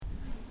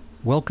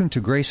Welcome to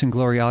Grace and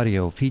Glory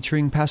Audio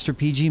featuring Pastor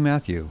P.G.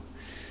 Matthew.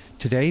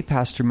 Today,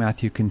 Pastor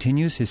Matthew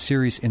continues his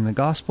series in the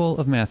Gospel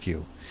of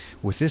Matthew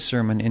with this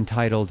sermon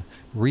entitled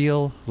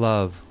Real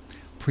Love,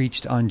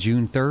 preached on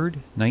June 3rd,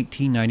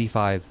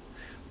 1995.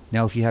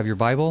 Now, if you have your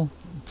Bible,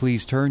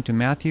 please turn to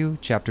Matthew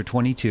chapter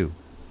 22.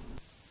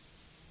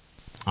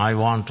 I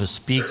want to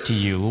speak to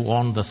you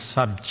on the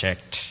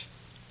subject,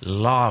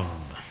 love.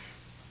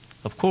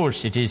 Of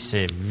course, it is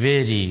a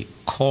very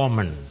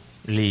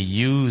commonly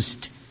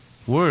used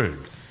word,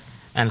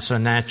 and so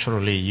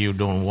naturally you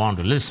don't want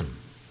to listen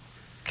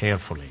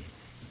carefully.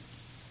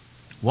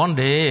 One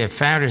day, a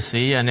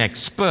Pharisee, an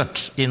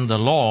expert in the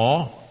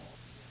law,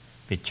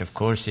 which of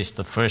course is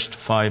the first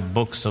 5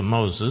 books of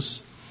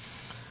Moses,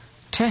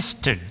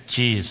 tested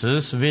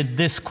Jesus with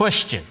this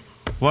question.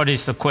 What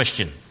is the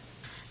question?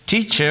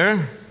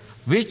 Teacher,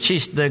 which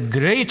is the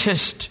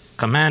greatest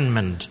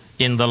commandment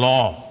in the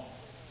law?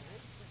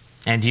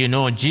 And you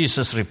know,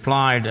 Jesus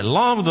replied,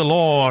 love the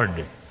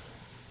Lord,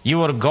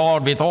 your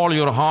God, with all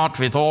your heart,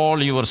 with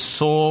all your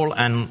soul,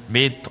 and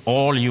with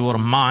all your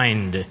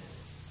mind.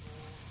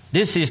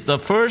 This is the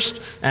first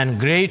and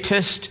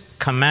greatest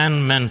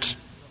commandment.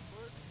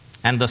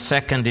 And the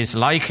second is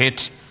like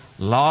it,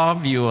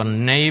 love your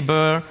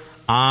neighbor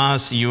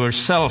as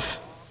yourself.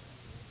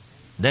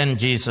 Then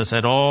Jesus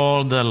said,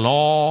 all the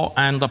law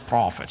and the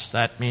prophets,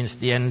 that means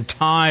the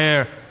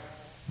entire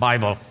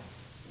Bible,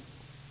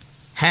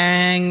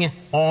 hang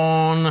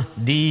on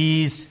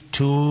these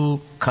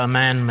 2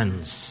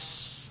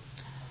 commandments.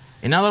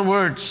 In other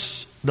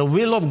words, the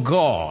will of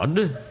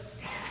God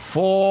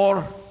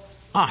for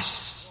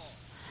us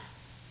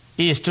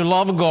is to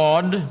love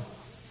God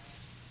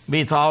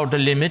without a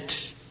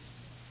limit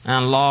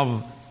and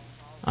love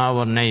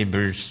our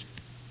neighbors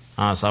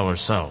as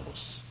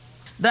ourselves.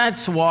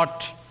 That's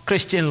what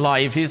Christian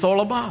life is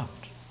all about.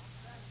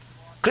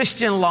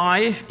 Christian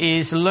life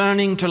is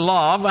learning to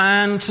love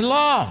and to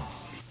love.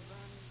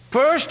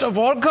 First of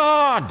all,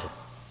 God.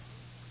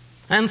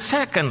 And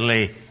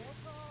secondly,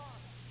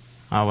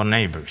 our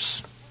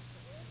neighbors.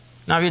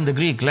 Now, in the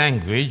Greek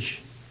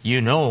language,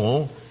 you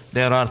know,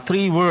 there are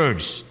 3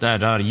 words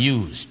that are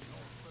used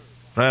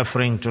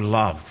referring to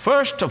love.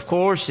 First, of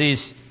course,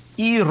 is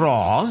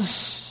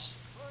eros.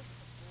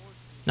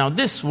 Now,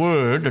 this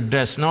word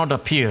does not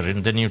appear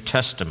in the New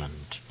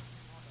Testament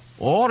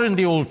or in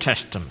the Old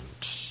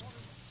Testament.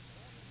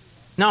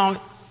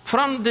 Now,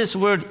 from this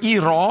word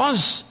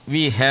eros,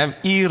 we have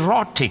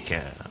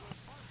erotica.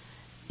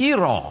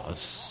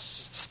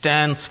 Eros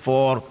stands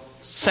for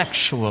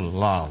sexual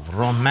love,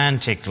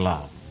 romantic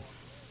love.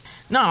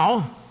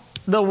 Now,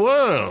 the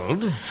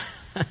world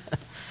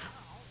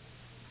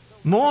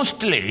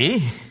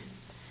mostly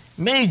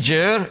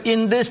major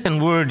in this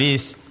word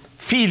is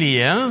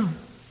philia,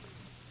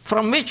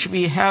 from which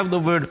we have the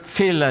word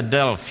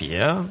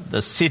Philadelphia,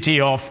 the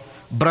city of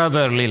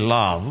brotherly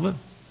love.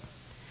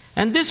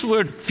 And this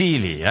word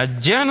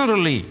philia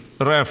generally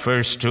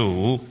refers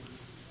to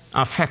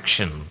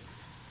affection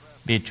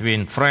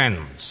between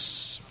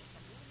friends.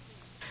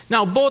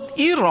 Now, both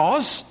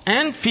eros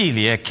and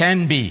philia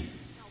can be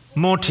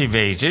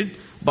motivated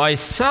by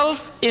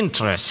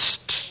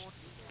self-interest,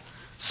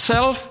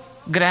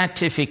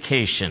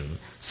 self-gratification,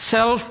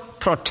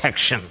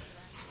 self-protection.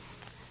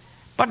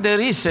 But there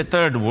is a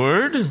third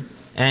word,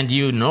 and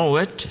you know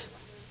it.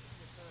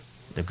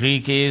 The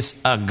Greek is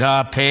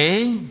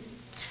agape.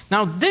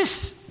 Now,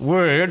 this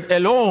word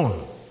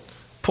alone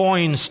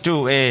points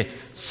to a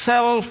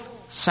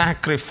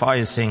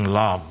self-sacrificing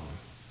love.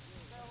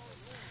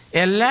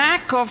 A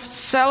lack of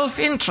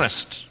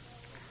self-interest,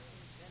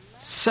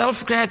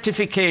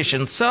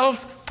 self-gratification,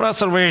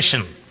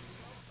 self-preservation.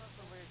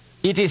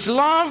 It is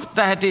love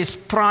that is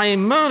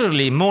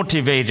primarily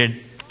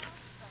motivated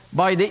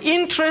by the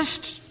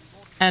interest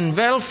and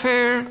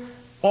welfare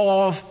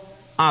of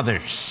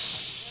others.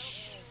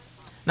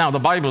 Now, the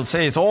Bible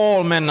says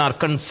all men are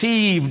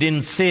conceived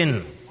in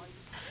sin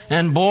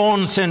and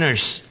born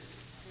sinners.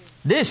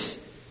 This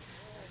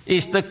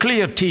is the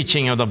clear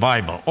teaching of the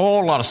Bible.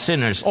 All are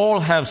sinners. All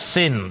have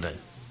sinned.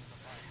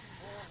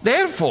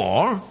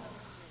 Therefore,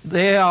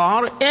 they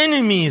are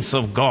enemies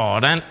of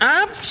God and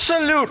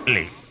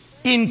absolutely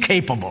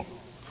incapable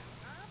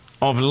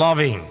of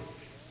loving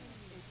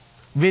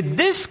with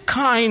this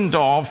kind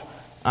of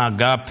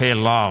agape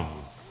love,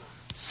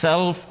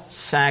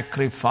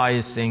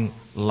 self-sacrificing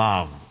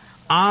love,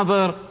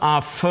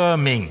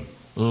 other-affirming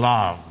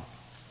love.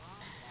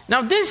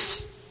 Now,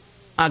 this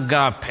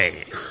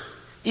agape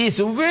is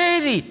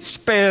very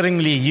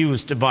sparingly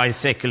used by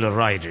secular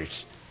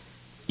writers,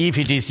 if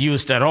it is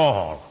used at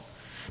all.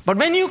 But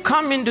when you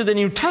come into the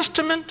New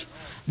Testament,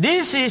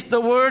 this is the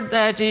word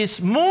that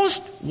is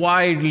most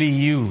widely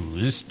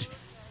used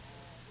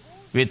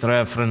with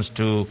reference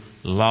to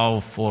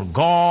love for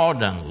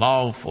God and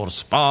love for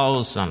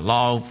spouse and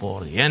love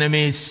for the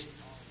enemies.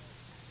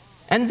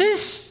 And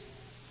this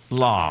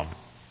love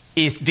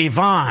is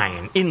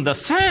divine in the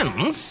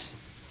sense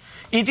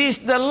it is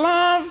the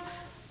love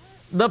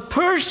the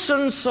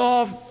persons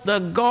of the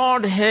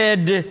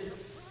Godhead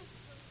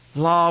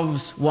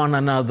loves one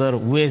another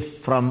with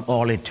from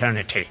all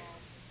eternity.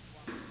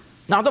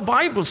 Now the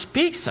Bible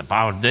speaks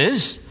about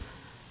this.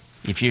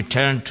 If you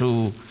turn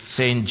to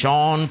St.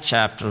 John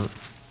chapter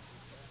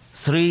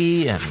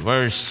 3 and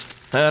verse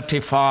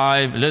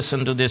 35,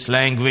 listen to this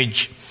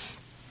language.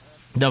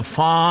 The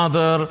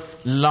Father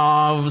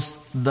loves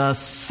the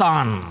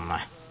Son.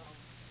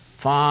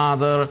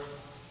 Father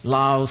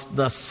loves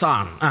the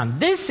Son. And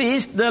this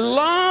is the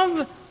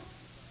love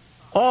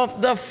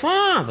of the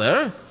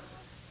Father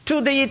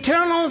to the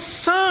eternal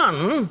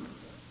Son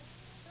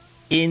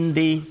in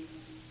the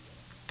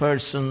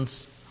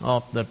persons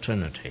of the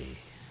Trinity.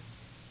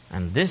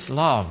 And this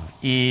love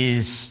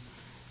is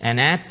an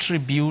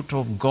attribute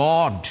of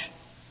God.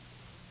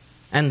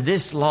 And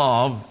this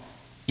love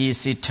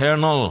is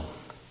eternal.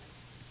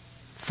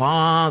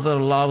 Father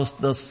loves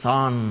the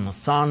Son.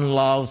 Son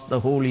loves the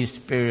Holy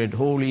Spirit.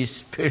 Holy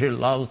Spirit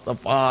loves the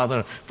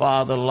Father.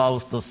 Father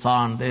loves the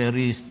Son. There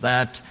is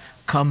that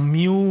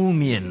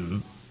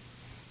communion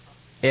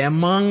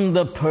among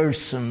the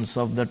persons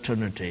of the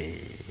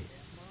Trinity.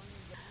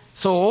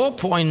 So,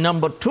 point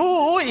number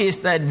 2 is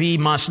that we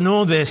must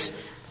know this,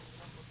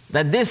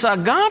 that this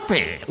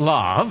agape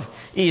love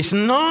is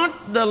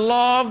not the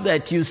love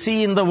that you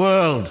see in the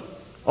world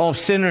of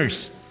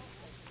sinners.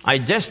 I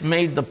just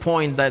made the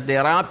point that they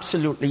are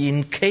absolutely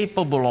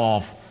incapable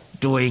of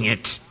doing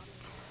it.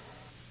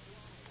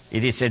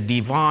 It is a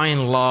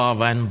divine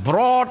love and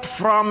brought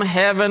from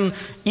heaven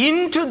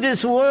into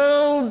this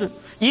world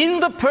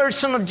in the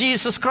person of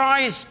Jesus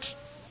Christ.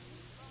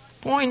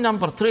 Point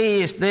number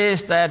 3 is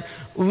this, that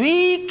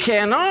we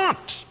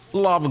cannot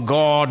love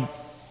God,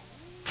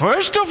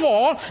 first of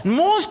all,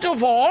 most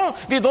of all,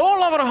 with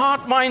all our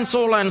heart, mind,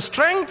 soul, and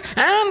strength,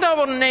 and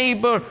our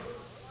neighbor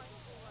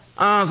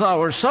as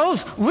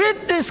ourselves,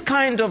 with this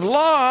kind of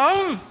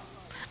love,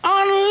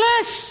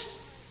 unless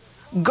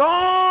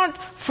God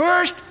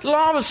first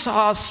loves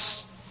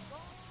us,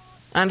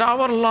 and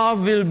our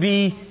love will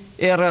be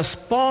a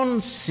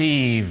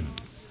responsive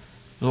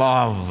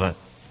love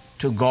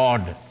to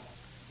God.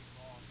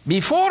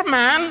 Before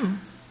man,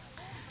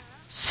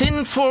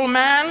 sinful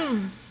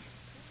man,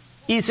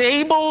 is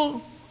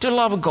able to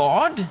love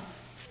God,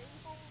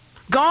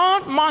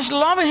 God must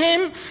love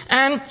him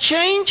and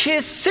change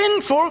his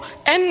sinful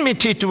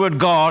enmity toward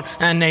God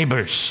and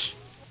neighbors.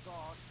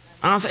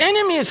 As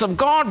enemies of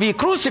God, we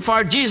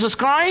crucified Jesus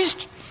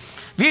Christ.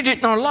 We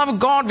did not love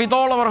God with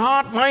all our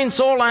heart, mind,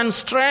 soul, and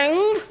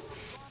strength.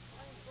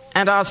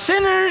 And as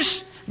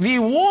sinners, we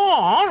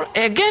war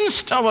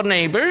against our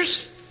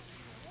neighbors.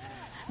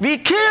 We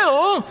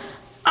kill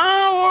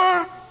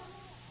our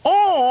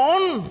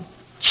own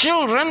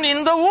children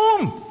in the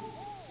womb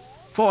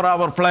for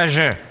our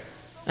pleasure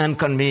and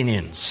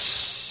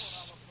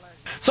convenience.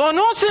 So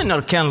no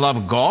sinner can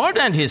love God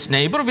and his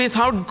neighbor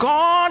without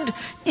God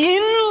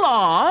in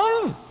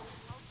love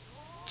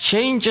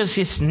changes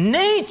his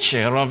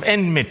nature of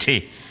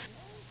enmity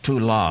to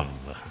love.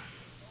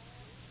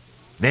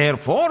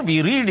 Therefore,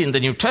 we read in the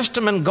New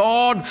Testament,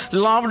 God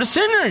loved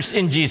sinners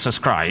in Jesus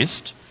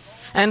Christ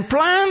and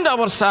planned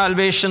our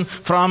salvation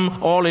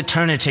from all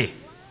eternity.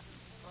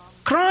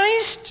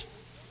 Christ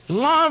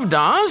loved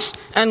us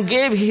and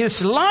gave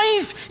his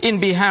life in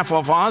behalf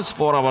of us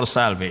for our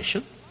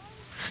salvation.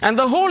 And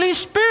the Holy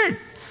Spirit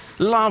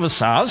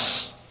loves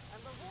us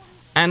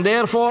and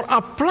therefore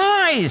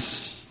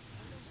applies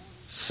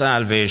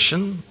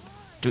salvation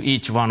to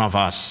each one of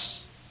us.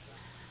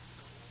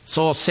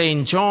 So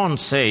St. John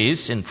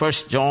says in 1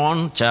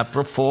 John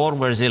chapter 4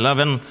 verse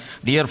 11,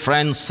 dear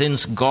friends,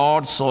 since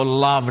God so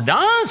loved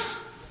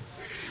us,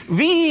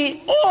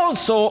 we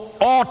also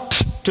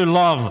ought to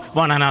love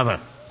one another.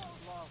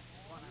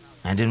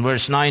 And in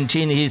verse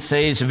 19 he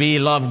says, we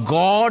love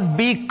God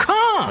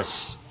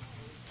because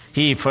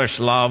he first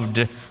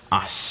loved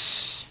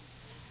us.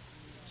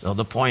 So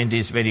the point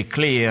is very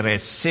clear. A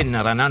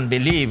sinner, an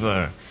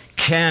unbeliever,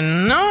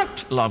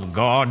 cannot love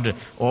God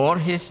or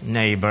his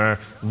neighbor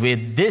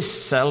with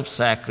this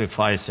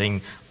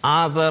self-sacrificing,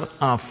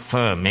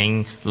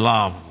 other-affirming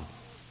love.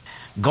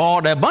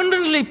 God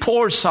abundantly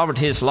pours out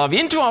his love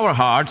into our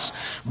hearts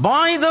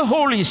by the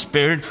Holy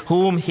Spirit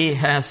whom he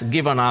has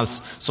given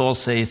us, so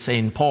says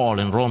St. Paul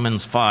in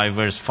Romans 5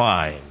 verse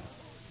 5.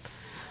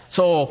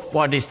 So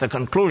what is the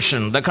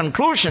conclusion? The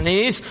conclusion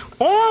is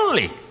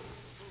only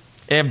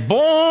a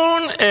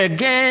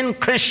born-again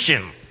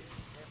Christian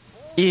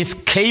is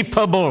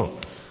capable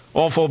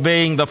of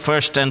obeying the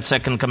first and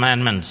second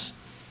commandments.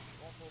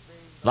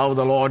 Love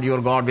the Lord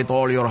your God with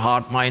all your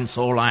heart, mind,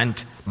 soul,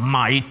 and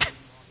might,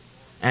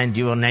 and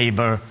your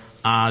neighbor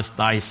as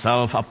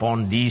thyself.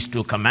 Upon these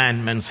two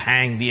commandments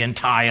hang the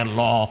entire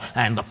law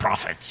and the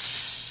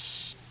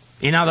prophets.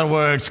 In other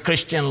words,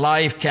 Christian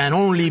life can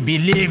only be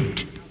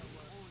lived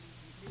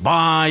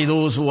by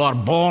those who are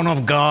born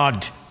of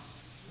God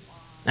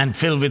and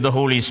filled with the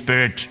Holy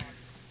Spirit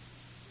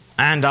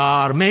and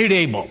are made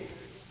able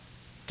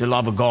to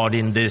love God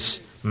in this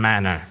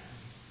manner.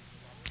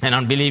 An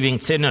unbelieving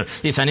sinner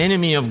is an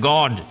enemy of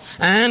God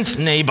and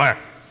neighbor.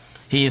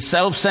 He is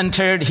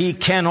self-centered. He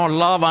cannot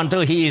love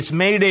until he is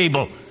made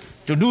able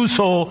to do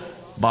so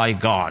by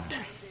God.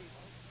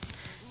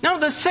 Now,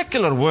 the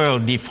secular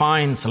world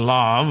defines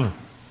love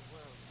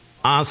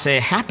as a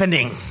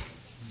happening.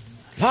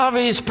 Love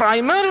is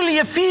primarily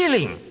a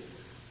feeling.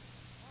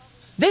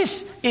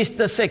 This is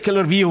the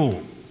secular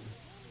view.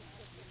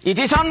 It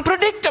is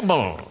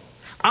unpredictable.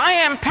 I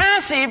am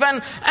passive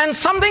and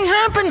something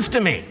happens to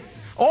me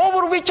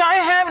over which I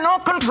have no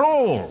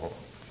control.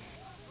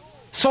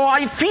 So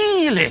I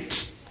feel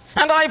it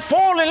and I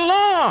fall in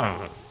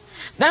love.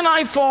 Then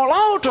I fall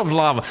out of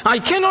love. I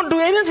cannot do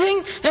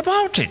anything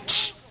about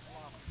it.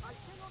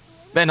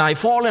 When I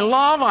fall in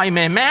love, I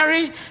may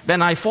marry.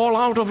 When I fall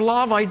out of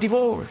love, I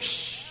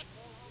divorce.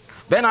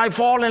 When I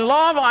fall in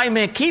love, I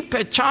may keep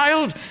a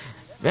child.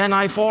 When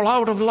I fall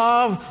out of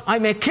love, I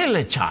may kill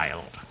a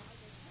child.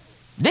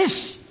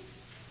 This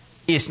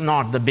is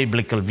not the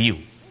biblical view.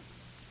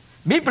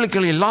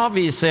 Biblically, love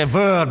is a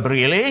verb,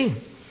 really.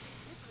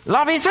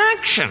 Love is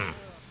action.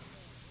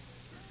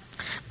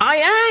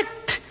 I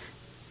act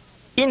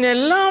in a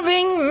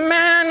loving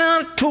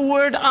manner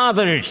toward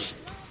others.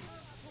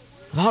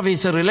 Love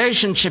is a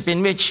relationship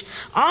in which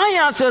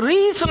I, as a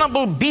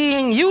reasonable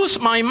being, use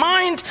my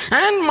mind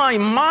and my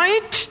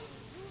might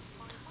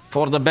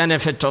for the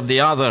benefit of the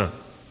other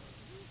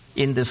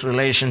in this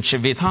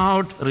relationship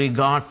without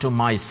regard to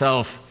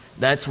myself.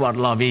 That's what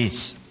love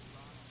is.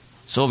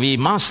 So we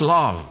must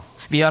love.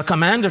 We are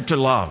commanded to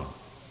love.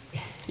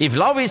 If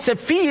love is a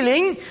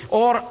feeling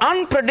or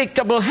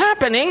unpredictable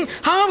happening,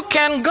 how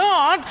can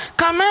God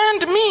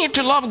command me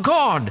to love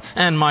God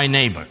and my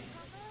neighbor?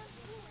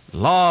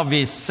 Love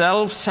is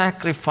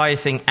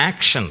self-sacrificing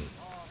action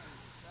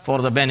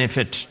for the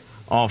benefit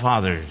of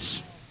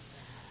others.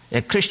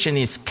 A Christian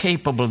is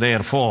capable,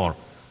 therefore,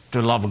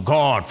 to love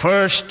God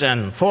first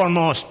and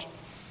foremost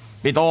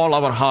with all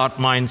our heart,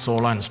 mind,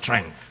 soul, and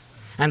strength.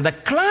 And the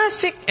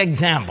classic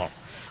example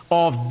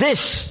of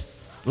this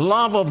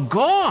love of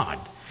God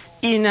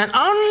in an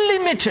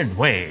unlimited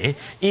way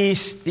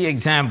is the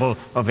example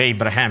of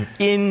Abraham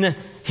in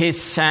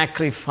his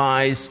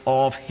sacrifice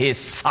of his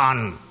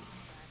son.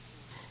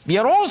 We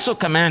are also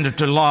commanded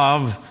to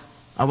love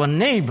our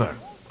neighbor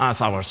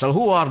as ourselves.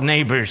 Who are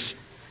neighbors?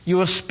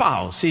 Your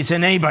spouse is a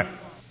neighbor.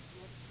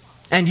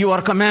 And you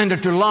are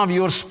commanded to love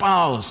your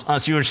spouse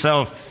as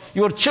yourself.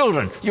 Your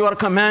children, you are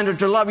commanded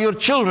to love your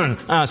children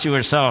as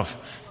yourself.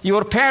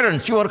 Your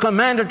parents, you are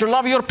commanded to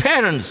love your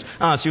parents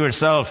as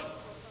yourself.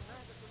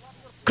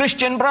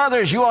 Christian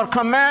brothers, you are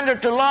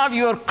commanded to love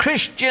your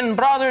Christian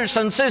brothers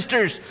and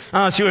sisters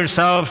as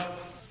yourself.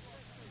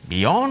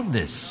 Beyond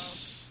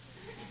this,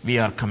 we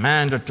are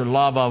commanded to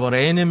love our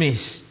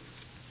enemies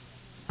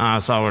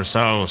as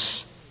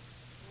ourselves.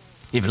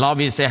 If love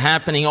is a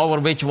happening over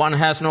which one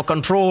has no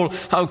control,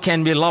 how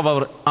can we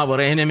love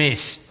our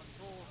enemies?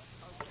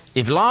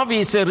 If love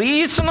is a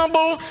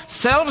reasonable,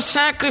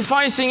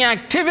 self-sacrificing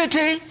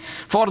activity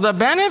for the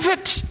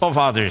benefit of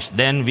others,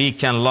 then we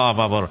can love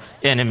our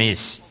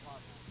enemies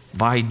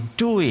by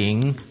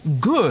doing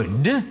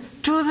good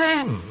to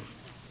them.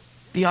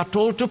 We are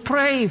told to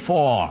pray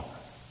for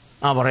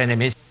our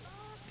enemies.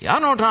 We are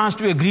not asked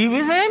to agree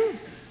with them,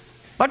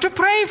 but to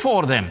pray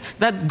for them,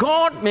 that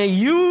God may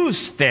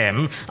use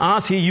them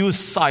as He used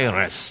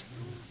Cyrus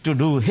to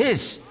do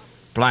His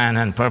plan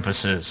and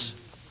purposes.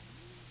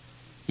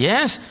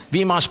 Yes,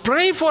 we must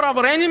pray for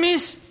our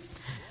enemies.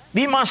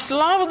 We must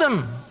love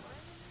them.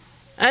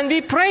 And we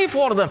pray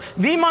for them.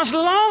 We must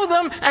love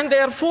them, and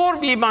therefore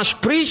we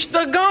must preach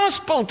the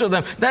gospel to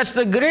them. That's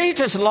the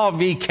greatest love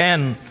we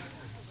can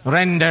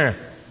render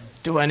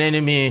to an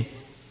enemy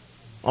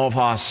of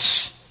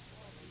us,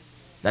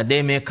 that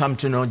they may come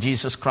to know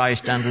Jesus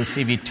Christ and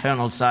receive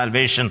eternal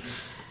salvation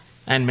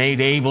and made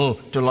able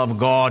to love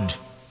God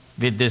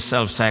with this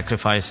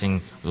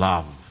self-sacrificing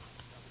love.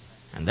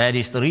 And that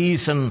is the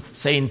reason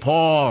St.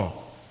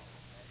 Paul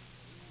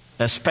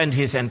has spent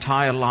his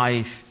entire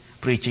life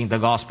preaching the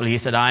gospel. He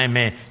said, I am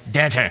a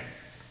debtor.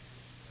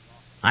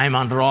 I am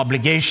under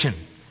obligation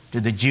to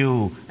the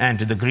Jew and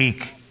to the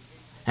Greek.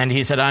 And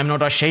he said, I am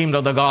not ashamed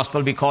of the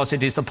gospel because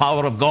it is the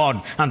power of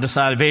God unto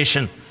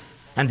salvation.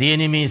 And the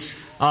enemies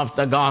of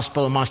the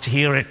gospel must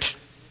hear it,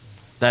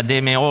 that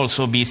they may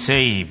also be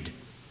saved.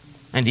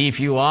 And if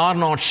you are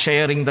not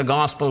sharing the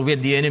gospel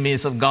with the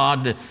enemies of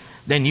God,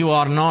 then you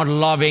are not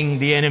loving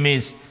the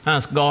enemies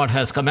as God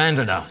has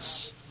commanded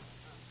us.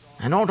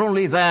 And not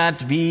only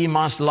that, we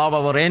must love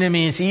our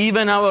enemies,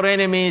 even our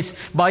enemies,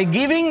 by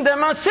giving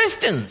them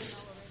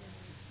assistance.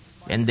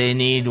 When they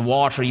need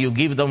water, you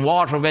give them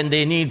water. When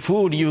they need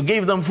food, you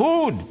give them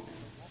food.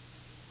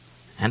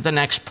 And the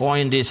next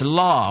point is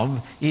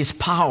love is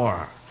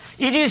power.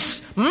 It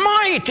is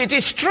might, it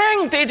is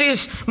strength, it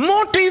is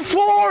motive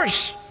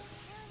force.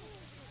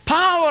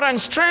 Power and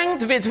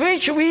strength with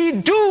which we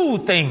do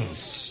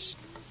things.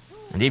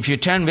 And if you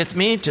turn with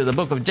me to the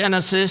book of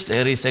Genesis,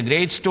 there is a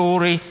great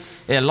story,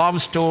 a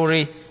love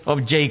story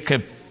of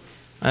Jacob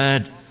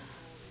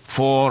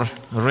for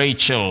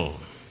Rachel.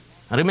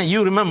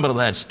 You remember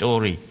that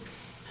story.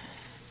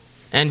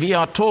 And we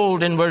are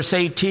told in verse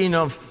 18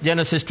 of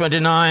Genesis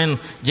 29,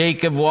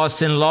 Jacob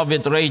was in love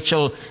with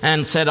Rachel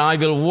and said, I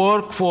will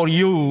work for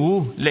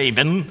you,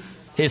 Laban,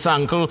 his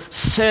uncle,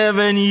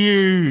 7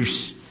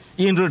 years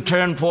in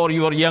return for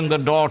your younger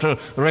daughter,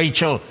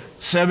 Rachel.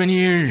 7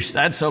 years.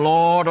 That's a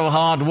lot of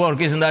hard work.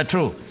 Isn't that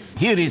true?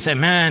 Here is a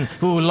man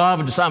who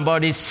loved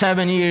somebody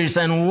 7 years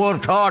and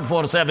worked hard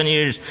for 7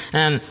 years.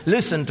 And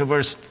listen to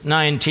verse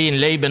 19.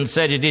 Laban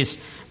said, it is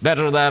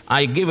better that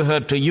I give her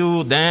to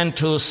you than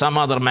to some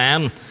other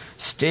man.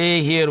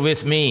 Stay here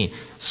with me.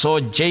 So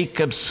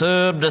Jacob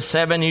served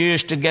 7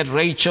 years to get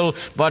Rachel,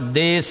 but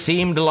they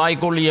seemed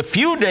like only a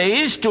few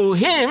days to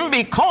him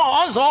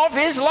because of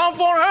his love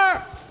for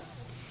her.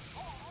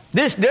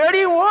 This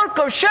dirty work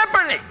of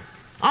shepherding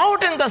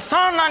out in the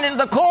sun and in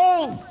the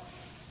cold.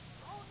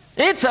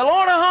 It's a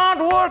lot of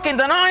hard work in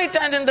the night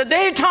and in the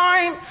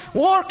daytime,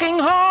 working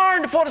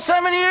hard for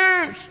 7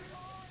 years.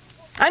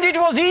 And it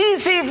was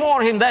easy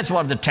for him. That's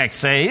what the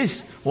text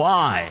says.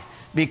 Why?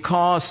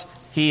 Because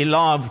he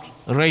loved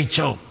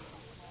Rachel.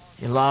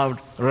 He loved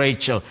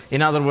Rachel.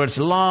 In other words,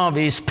 love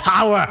is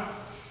power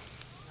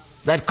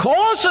that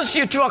causes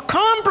you to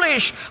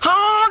accomplish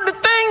hard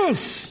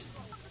things.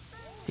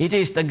 It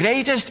is the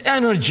greatest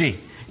energy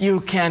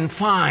you can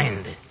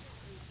find.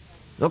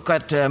 Look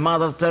at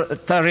Mother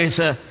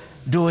Teresa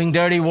doing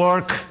dirty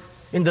work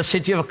in the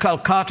city of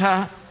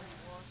Calcutta,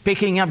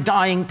 picking up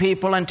dying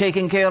people and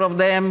taking care of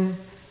them.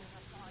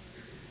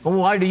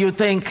 Why do you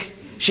think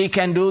she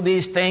can do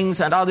these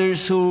things and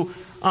others who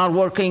are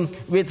working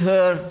with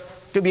her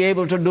to be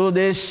able to do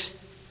this?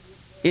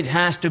 It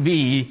has to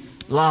be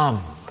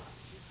love,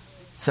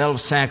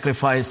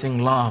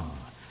 self-sacrificing love.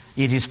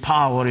 It is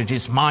power, it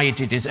is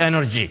might, it is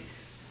energy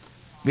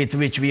with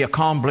which we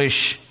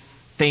accomplish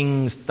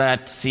things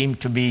that seem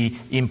to be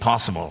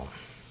impossible.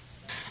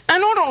 And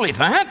not only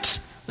that,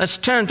 let's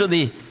turn to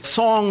the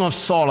Song of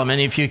Solomon,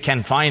 if you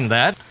can find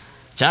that.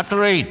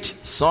 Chapter 8,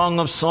 Song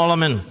of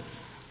Solomon.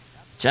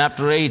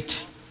 Chapter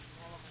 8,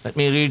 let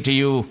me read to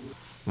you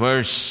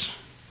verse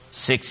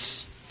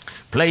 6.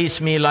 Place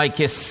me like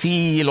a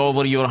seal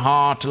over your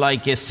heart,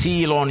 like a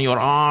seal on your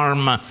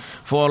arm,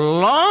 for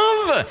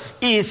love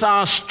is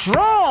as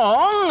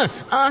strong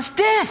as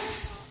death.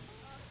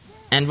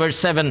 And verse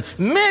 7,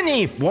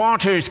 many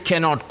waters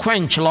cannot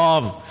quench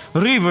love,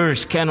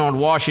 rivers cannot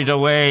wash it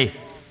away.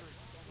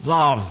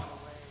 Love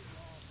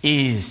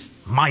is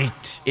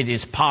might, it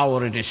is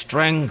power, it is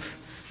strength,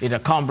 it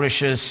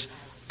accomplishes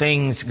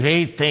things,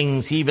 great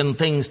things, even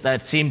things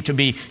that seem to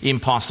be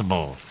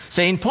impossible.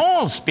 St.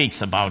 Paul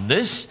speaks about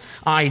this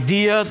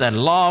idea that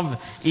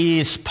love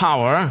is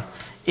power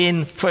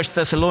in 1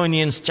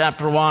 Thessalonians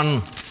chapter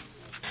 1.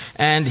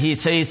 And he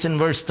says in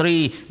verse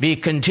 3, be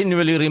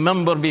continually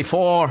remember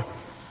before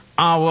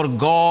our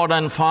God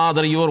and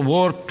Father your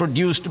work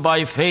produced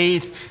by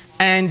faith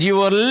and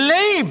your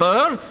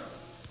labor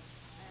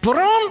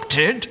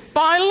prompted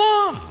by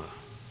love.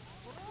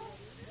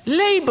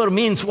 Labor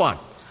means what?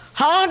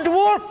 Hard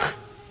work,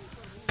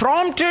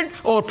 prompted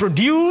or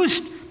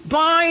produced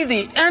by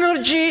the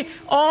energy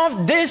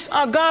of this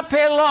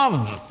agape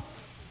love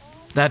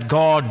that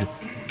God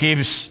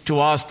gives to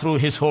us through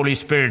His Holy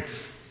Spirit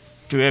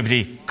to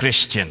every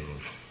Christian.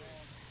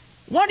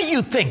 What do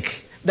you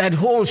think that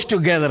holds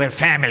together a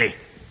family?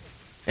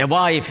 A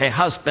wife, a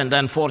husband,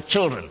 and 4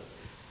 children.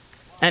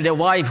 And a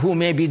wife who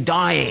may be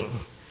dying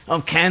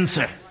of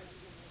cancer,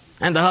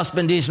 and the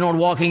husband is not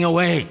walking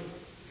away.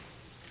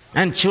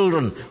 And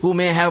children who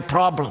may have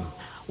problems.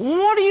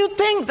 What do you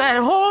think that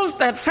holds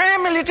that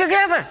family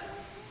together?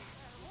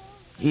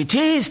 It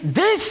is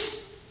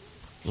this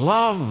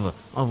love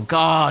of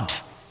God.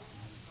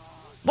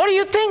 What do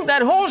you think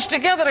that holds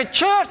together a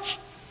church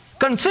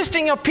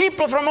consisting of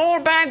people from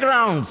all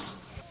backgrounds?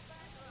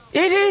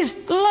 It is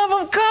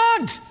love of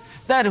God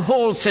that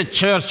holds a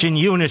church in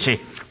unity.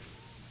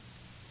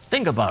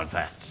 Think about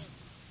that.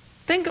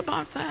 Think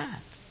about that.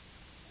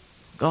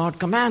 God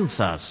commands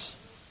us,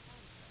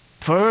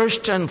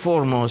 first and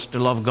foremost, to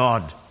love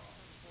God,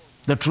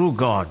 the true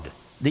God,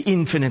 the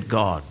infinite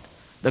God,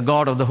 the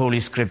God of the Holy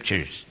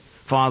Scriptures,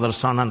 Father,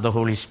 Son, and the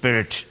Holy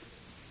Spirit,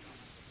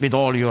 with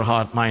all your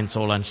heart, mind,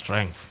 soul, and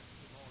strength,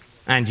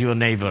 and your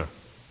neighbor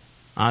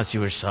as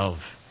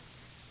yourself.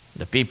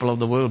 The people of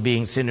the world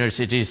being sinners,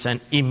 it is an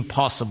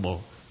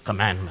impossible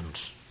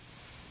commandment.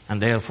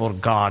 And therefore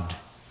God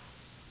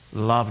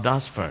loved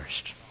us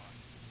first.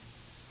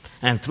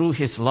 And through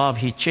His love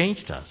He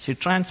changed us, He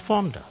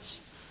transformed us,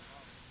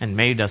 and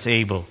made us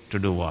able to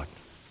do what?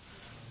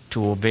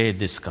 To obey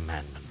this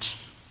commandment.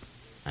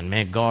 And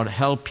may God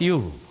help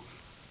you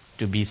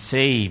to be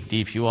saved.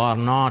 If you are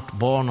not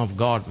born of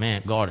God,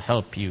 may God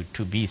help you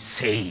to be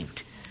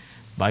saved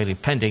by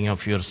repenting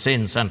of your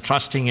sins and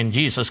trusting in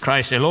Jesus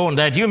Christ alone,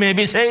 that you may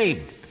be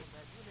saved,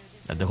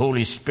 that the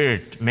Holy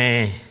Spirit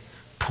may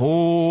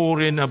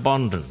pour in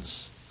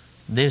abundance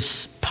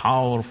this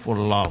powerful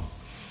love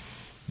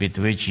with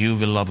which you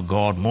will love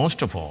God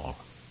most of all,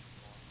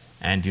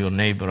 and your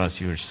neighbor as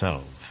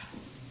yourself.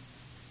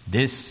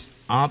 This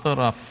other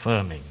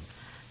affirming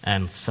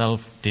and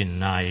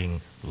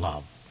self-denying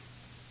love.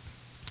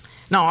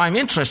 Now, I'm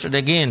interested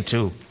again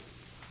to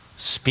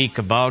speak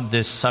about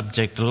this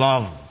subject,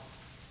 love.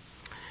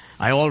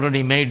 I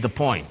already made the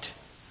point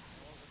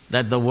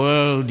that the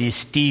world is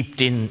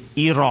steeped in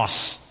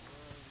eros,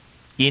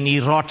 in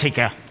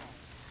erotica.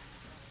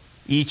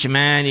 Each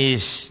man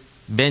is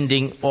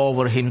bending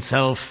over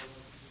himself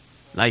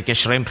like a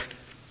shrimp.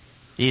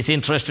 He's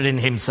interested in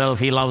himself,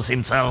 he loves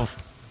himself,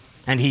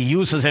 and he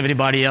uses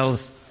everybody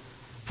else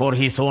for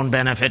his own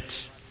benefit,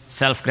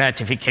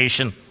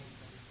 self-gratification,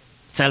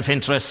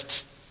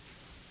 self-interest.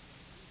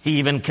 He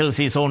even kills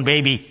his own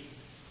baby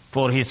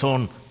for his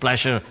own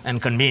pleasure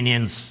and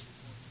convenience.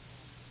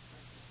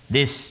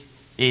 This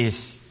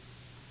is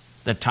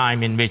the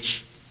time in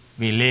which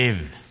we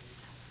live.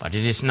 But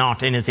it is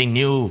not anything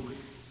new.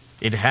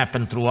 It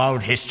happened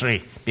throughout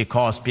history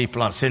because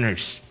people are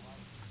sinners.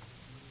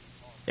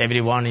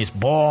 Everyone is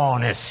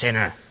born a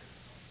sinner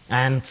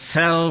and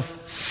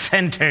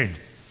self-centered.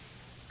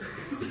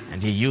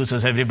 And he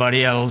uses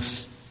everybody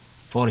else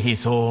for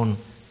his own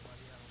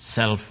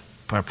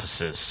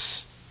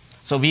self-purposes.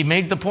 So we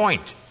made the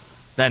point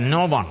that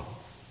no one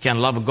can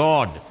love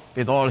God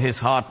with all his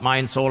heart,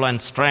 mind, soul,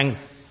 and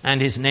strength,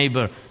 and his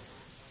neighbor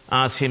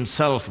as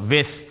himself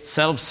with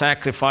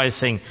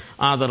self-sacrificing,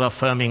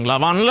 other-affirming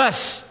love,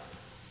 unless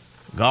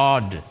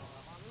God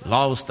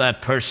loves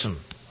that person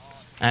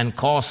and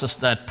causes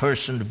that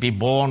person to be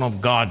born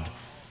of God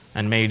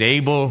and made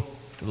able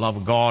to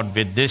love God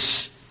with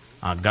this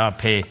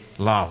agape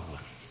love.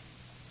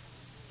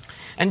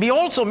 And we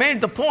also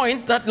made the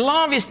point that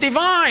love is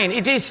divine.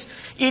 It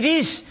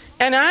is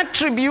an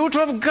attribute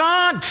of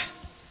God.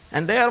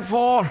 And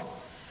therefore,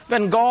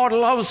 when God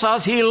loves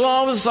us, he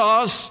loves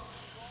us.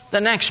 The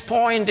next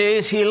point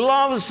is he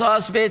loves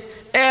us with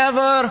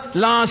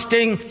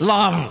everlasting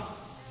love.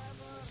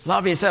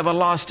 Love is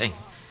everlasting.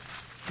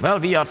 Well,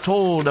 we are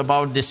told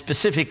about this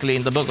specifically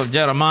in the book of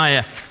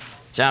Jeremiah,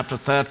 chapter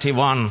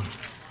 31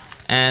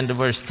 and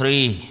verse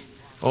 3.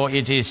 Oh,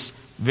 it is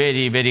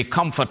very, very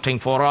comforting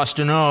for us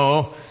to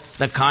know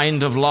the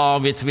kind of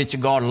love with which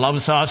God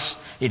loves us.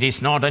 It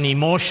is not an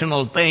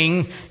emotional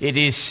thing. It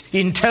is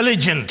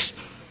intelligent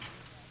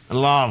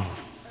love.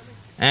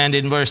 And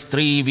in verse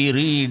 3 we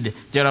read,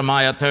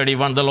 Jeremiah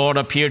 31, the Lord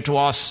appeared to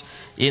us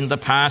in the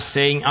past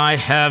saying, I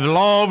have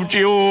loved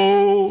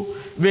you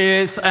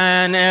with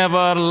an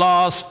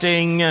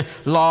everlasting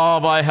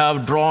love. I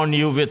have drawn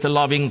you with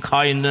loving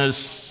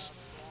kindness.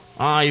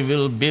 I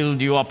will build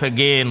you up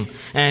again,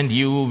 and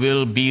you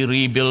will be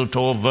rebuilt,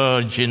 O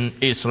Virgin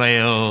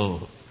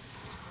Israel.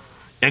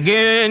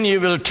 Again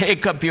you will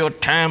take up your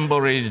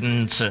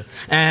tambourines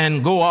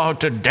and go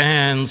out to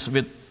dance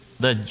with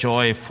the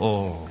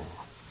joyful.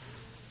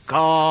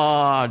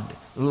 God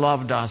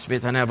loved us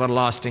with an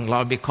everlasting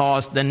love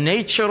because the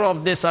nature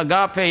of this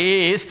agape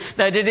is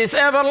that it is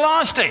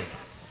everlasting.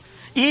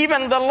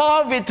 Even the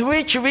love with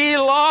which we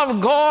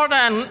love God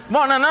and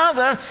one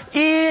another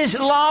is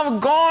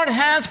love God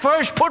has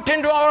first put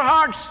into our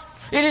hearts.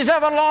 It is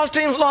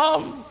everlasting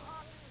love.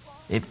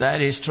 If that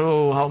is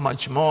true, how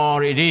much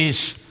more it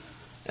is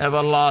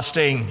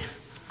everlasting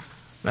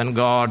when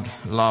God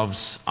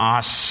loves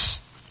us.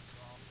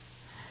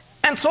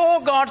 And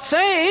so God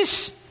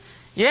says,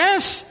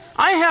 yes,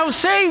 I have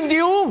saved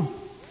you.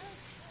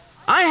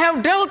 I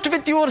have dealt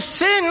with your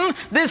sin,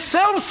 this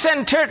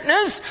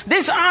self-centeredness,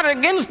 this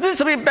arrogance, this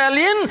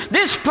rebellion,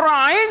 this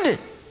pride.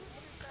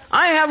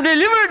 I have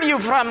delivered you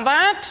from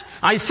that.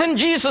 I sent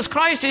Jesus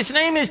Christ, his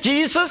name is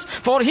Jesus,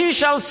 for he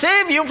shall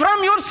save you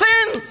from your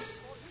sins.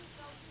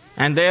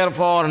 And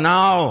therefore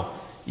now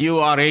you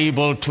are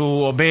able to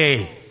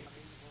obey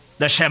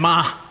the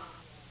Shema,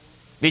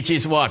 which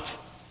is what?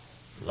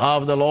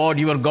 Love the Lord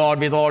your God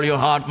with all your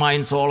heart,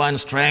 mind, soul, and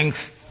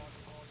strength.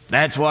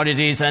 That's what it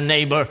is. And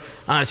neighbor,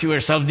 ask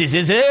yourself, this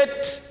is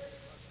it.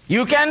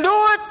 You can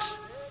do it.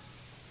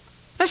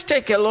 Let's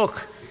take a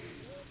look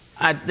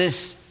at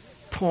this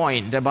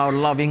point about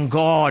loving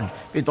God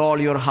with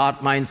all your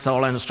heart, mind,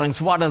 soul, and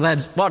strength. What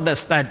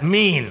does that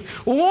mean?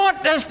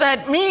 What does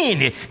that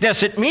mean?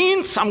 Does it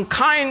mean some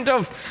kind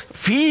of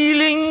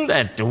feeling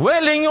that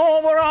dwelling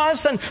over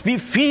us and we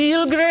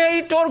feel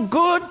great or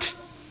good?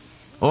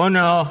 Oh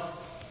no.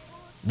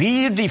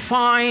 We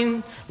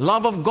define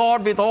love of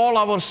God with all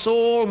our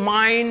soul,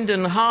 mind,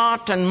 and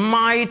heart and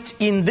might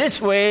in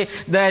this way,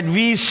 that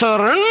we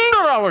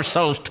surrender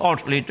ourselves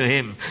totally to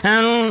him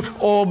and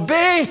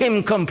obey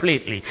him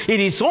completely. It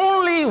is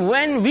only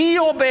when we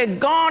obey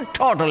God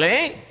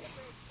totally,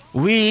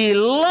 we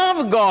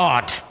love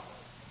God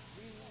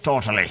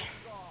totally.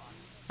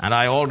 And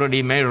I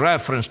already made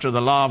reference to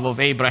the love of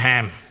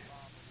Abraham.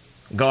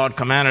 God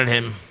commanded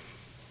him,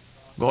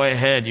 go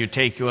ahead, you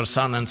take your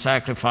son and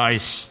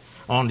sacrifice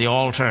on the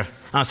altar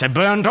as a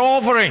burnt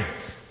offering.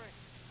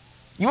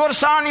 Your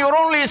son, your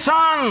only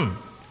son,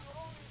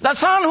 the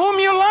son whom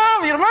you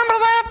love, you remember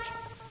that?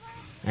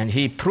 And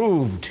he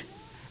proved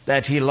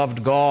that he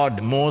loved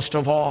God most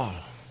of all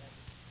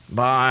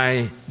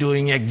by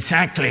doing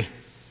exactly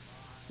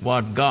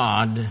what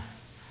God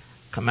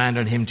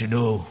commanded him to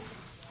do.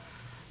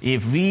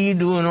 If we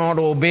do not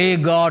obey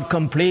God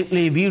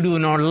completely, we do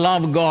not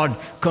love God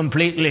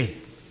completely.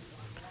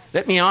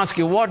 Let me ask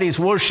you, what is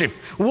worship?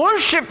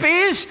 Worship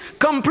is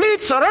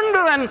complete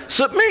surrender and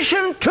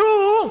submission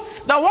to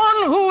the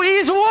one who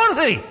is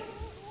worthy.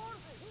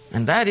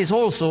 And that is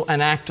also an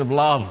act of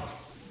love.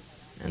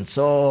 And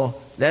so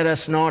let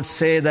us not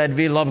say that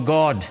we love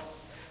God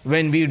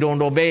when we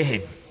don't obey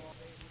Him.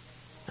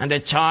 And a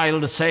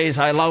child says,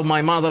 I love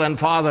my mother and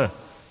father,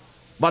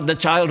 but the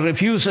child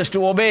refuses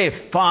to obey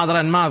father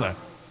and mother.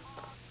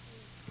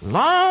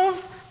 Love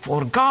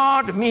for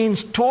God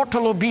means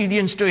total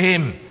obedience to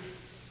Him.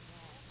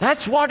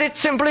 That's what it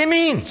simply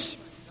means.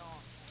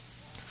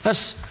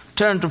 Let's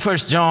turn to 1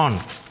 John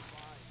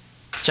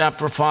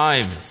chapter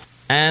 5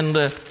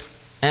 and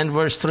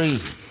verse 3.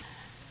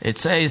 It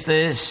says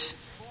this: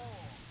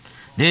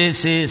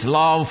 this is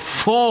love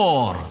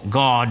for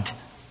God.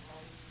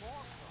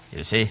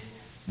 You see,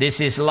 this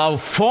is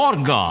love for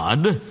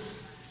God,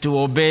 to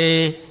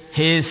obey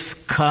His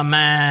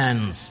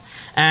commands.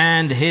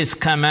 And His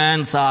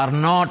commands are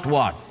not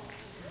what?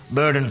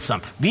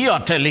 Burdensome. We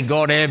are telling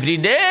God every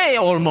day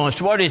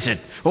almost, what is it?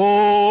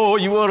 Oh,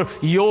 your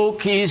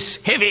yoke is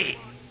heavy.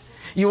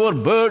 Your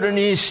burden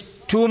is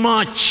too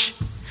much.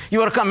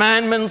 Your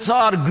commandments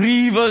are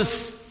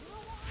grievous.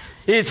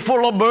 It's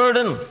full of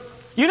burden.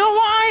 You know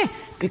why?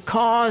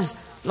 Because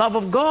love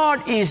of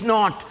God is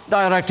not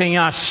directing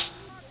us.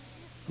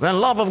 When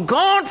love of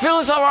God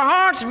fills our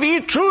hearts,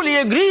 we truly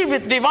agree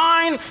with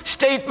divine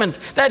statement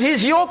that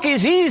His yoke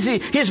is easy,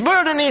 His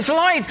burden is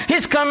light,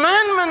 His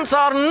commandments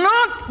are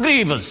not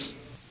grievous.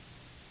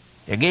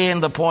 Again,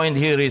 the point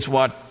here is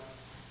what?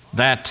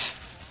 That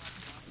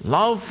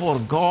love for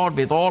God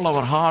with all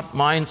our heart,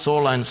 mind,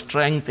 soul, and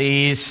strength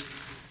is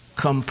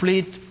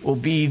complete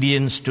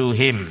obedience to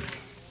Him.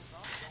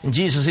 And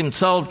Jesus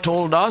Himself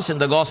told us in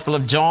the Gospel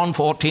of John,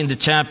 14th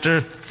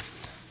chapter,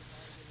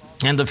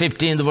 and the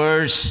 15th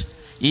verse,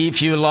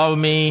 if you love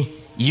me,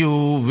 you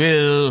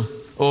will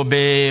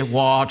obey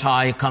what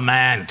I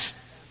command.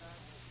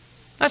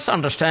 Let's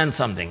understand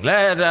something.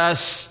 Let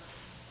us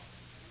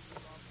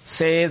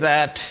say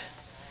that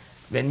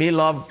when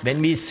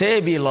we say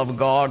we love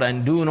God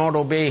and do not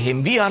obey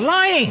Him, we are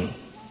lying.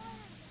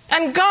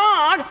 And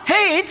God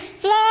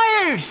hates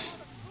liars.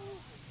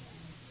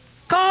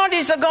 God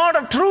is a God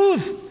of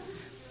truth.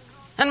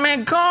 And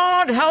may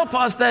God help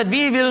us that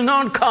we will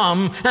not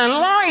come and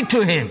lie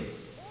to Him.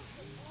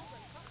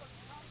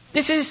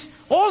 This is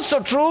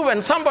also true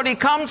when somebody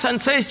comes and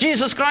says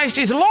Jesus Christ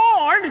is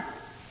Lord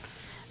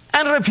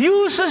and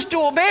refuses to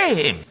obey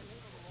Him.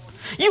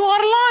 You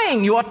are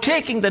lying. You are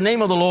taking the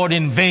name of the Lord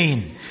in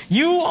vain.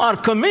 You are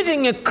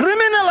committing a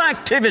criminal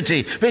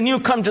activity when you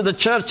come to the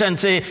church and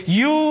say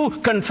you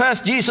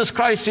confess Jesus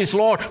Christ is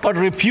Lord but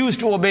refuse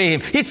to obey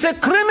Him. It's a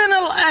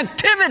criminal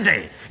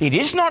activity. It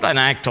is not an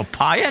act of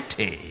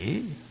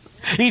piety.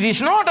 It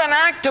is not an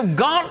act of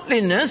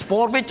godliness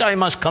for which I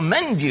must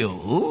commend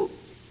you.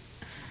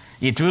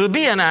 It will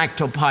be an act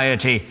of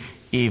piety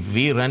if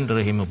we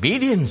render Him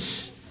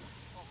obedience.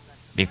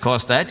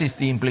 Because that is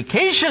the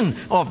implication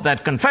of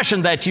that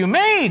confession that you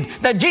made,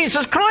 that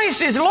Jesus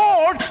Christ is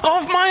Lord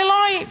of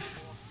my life.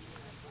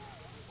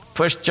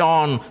 1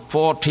 John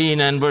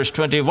 14 and verse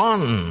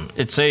 21,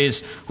 it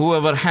says,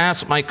 whoever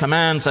has my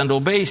commands and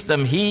obeys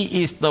them,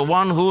 he is the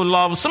one who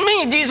loves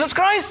me, Jesus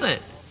Christ said.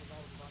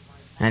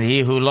 And he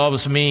who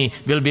loves me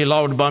will be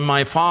loved by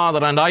my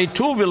Father, and I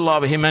too will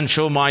love him and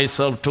show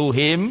myself to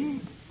him.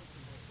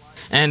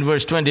 And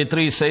verse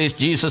 23 says,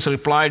 Jesus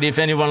replied, if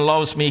anyone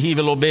loves me, he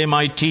will obey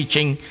my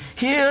teaching.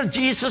 Here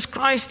Jesus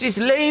Christ is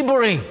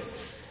laboring.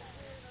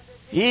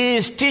 He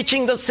is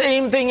teaching the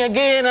same thing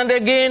again and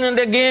again and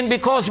again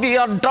because we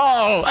are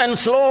dull and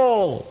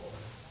slow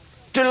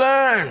to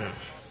learn.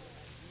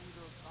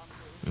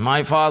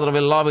 My Father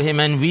will love him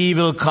and we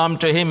will come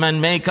to him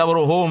and make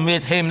our home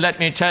with him.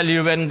 Let me tell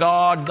you, when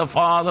God the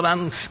Father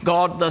and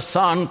God the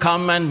Son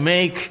come and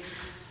make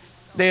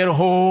their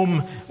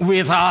home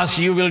with us,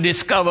 you will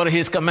discover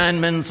His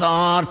commandments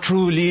are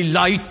truly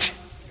light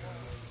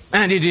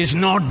and it is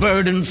not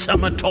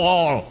burdensome at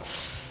all.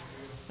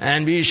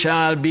 And we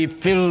shall be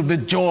filled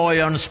with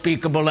joy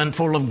unspeakable and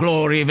full of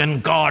glory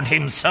when God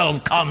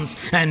Himself comes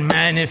and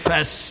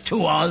manifests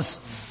to us.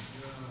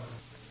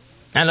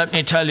 And let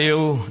me tell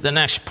you, the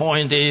next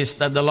point is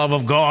that the love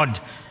of God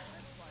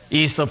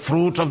is the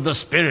fruit of the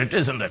Spirit,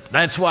 isn't it?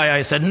 That's why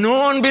I said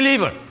no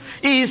unbeliever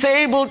is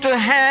able to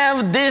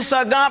have this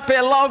agape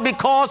love,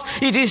 because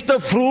it is the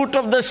fruit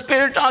of the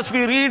Spirit. As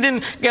we read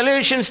in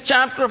Galatians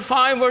chapter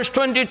 5 verse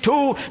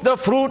 22, the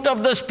fruit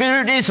of the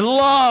Spirit is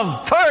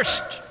love.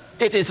 First,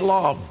 it is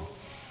love.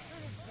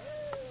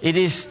 It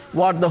is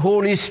what the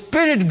Holy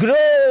Spirit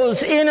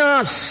grows in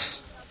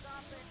us.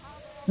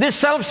 This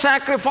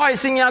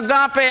self-sacrificing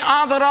agape,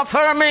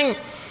 other-affirming,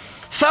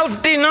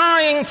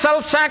 self-denying,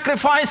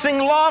 self-sacrificing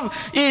love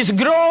is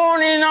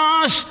grown in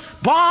us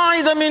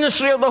by the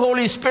ministry of the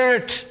Holy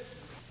Spirit.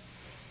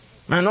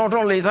 And not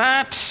only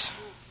that,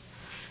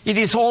 it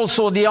is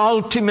also the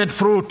ultimate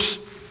fruit.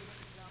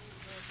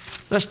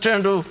 Let's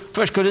turn to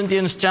 1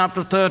 Corinthians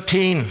chapter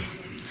 13.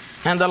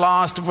 And the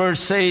last verse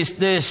says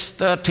this,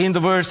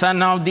 13th verse, and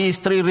now these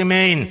three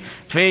remain,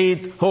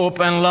 faith, hope,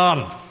 and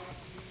love.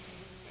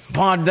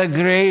 But the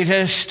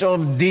greatest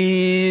of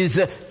these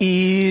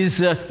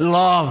is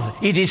love.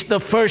 It is the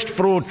first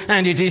fruit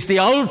and it is the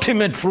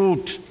ultimate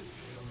fruit.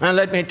 And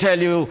let me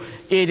tell you,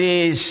 it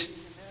is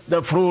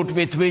the fruit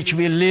with which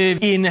we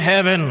live in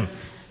heaven.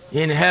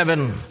 In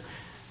heaven,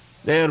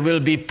 there will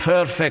be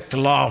perfect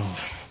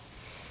love.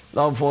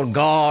 Love for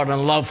God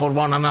and love for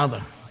one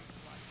another.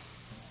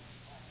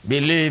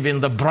 Believe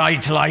in the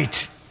bright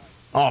light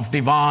of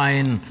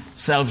divine,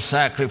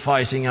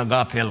 self-sacrificing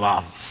agape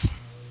love.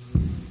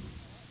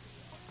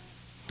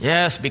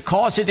 Yes,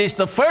 because it is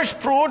the first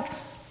fruit,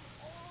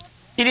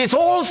 it is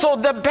also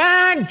the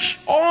badge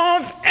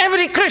of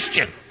every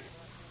Christian.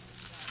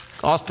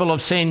 Gospel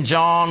of St.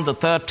 John, the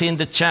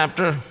 13th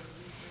chapter,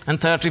 and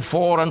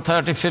 34 and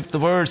 35th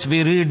verse,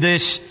 we read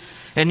this: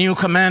 "A new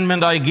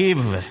commandment I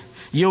give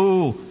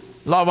you,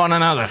 love one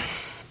another,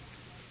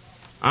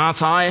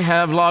 as I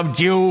have loved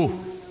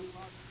you."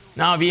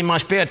 Now we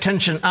must pay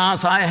attention.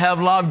 As I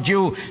have loved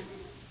you.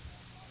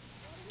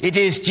 It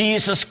is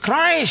Jesus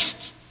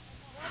Christ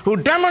who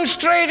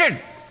demonstrated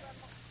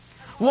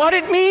what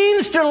it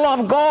means to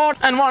love God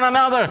and one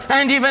another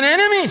and even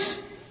enemies.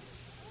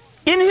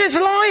 In his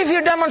life he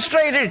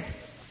demonstrated.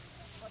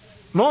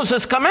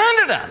 Moses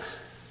commanded us,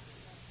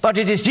 but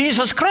it is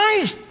Jesus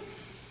Christ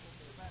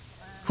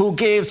who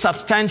gave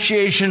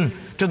substantiation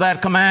to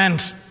that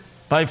command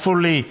by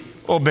fully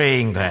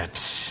obeying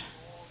that.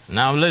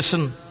 Now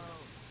listen,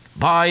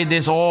 by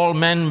this all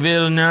men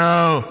will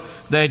know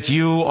that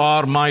you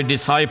are my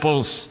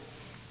disciples,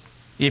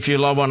 if you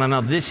love one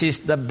another. This is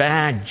the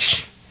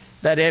badge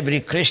that every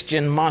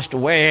Christian must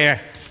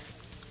wear,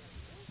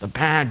 the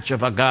badge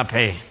of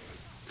agape.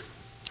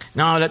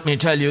 Now let me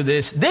tell you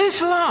this.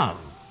 This love,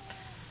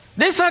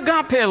 this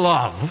agape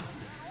love,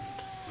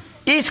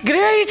 is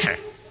greater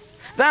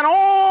than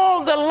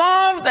all the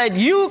love that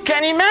you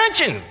can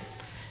imagine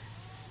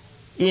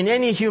in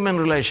any human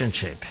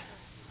relationship.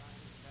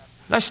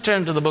 Let's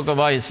turn to the book of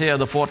Isaiah,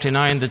 the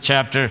 49th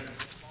chapter.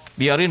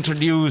 We are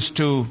introduced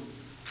to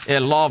a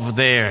love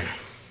there.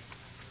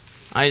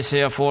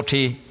 Isaiah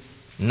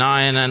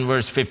 49 and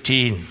verse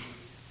 15.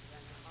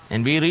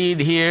 And we read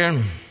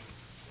here,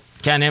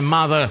 "Can a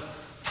mother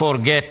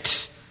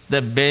forget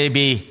the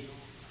baby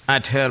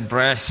at her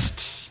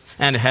breast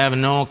and have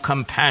no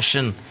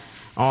compassion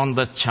on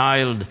the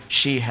child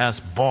she has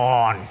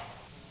born?"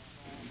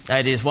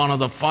 That is one of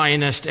the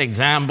finest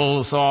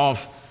examples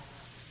of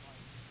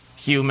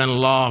human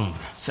love,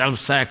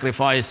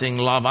 self-sacrificing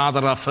love,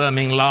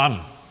 other-affirming love.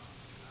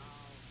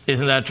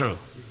 Isn't that true?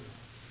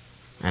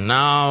 And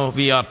now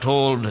we are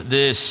told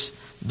this: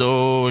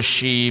 "Though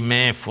she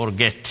may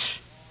forget,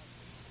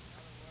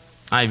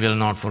 I will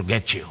not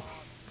forget you."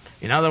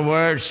 In other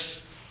words,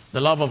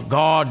 the love of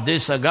God,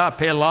 this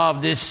agape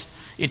love, this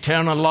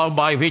eternal love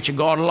by which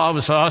God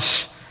loves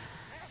us,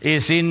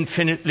 is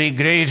infinitely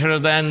greater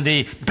than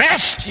the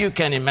best you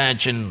can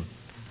imagine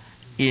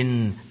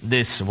in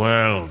this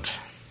world.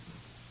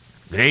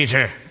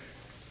 Greater.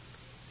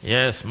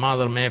 Yes,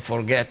 mother may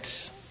forget.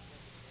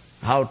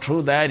 How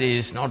true that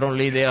is. Not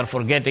only they are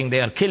forgetting, they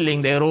are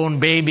killing their own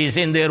babies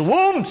in their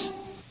wombs.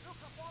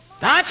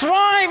 That's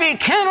why we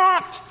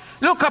cannot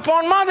look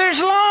upon mother's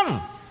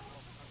love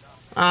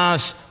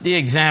as the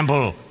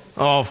example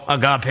of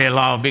agape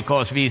love,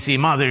 because we see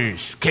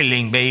mothers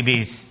killing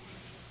babies,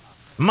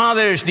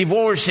 mothers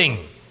divorcing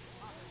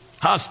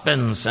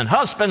husbands, and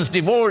husbands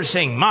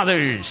divorcing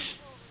mothers,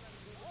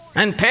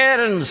 and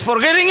parents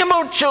forgetting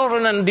about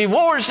children and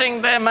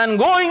divorcing them and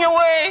going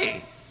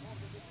away,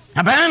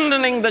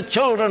 abandoning the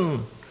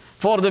children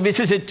for the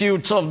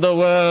vicissitudes of the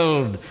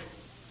world.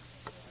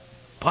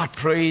 But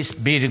praise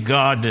be to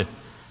God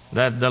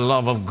that the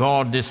love of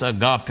God, this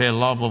agape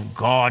love of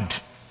God,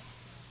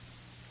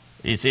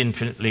 is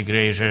infinitely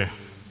greater.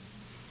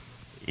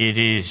 It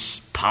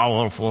is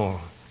powerful.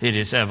 It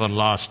is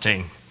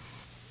everlasting.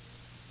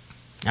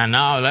 And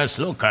now let's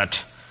look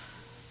at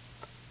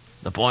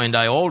the point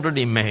I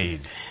already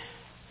made,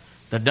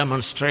 the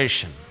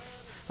demonstration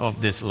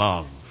of this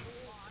love.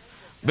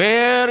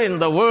 Where in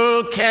the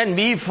world can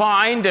we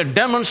find a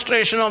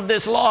demonstration of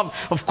this love?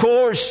 Of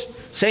course,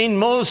 Saint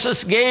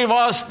Moses gave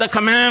us the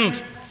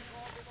command,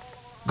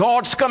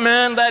 God's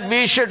command, that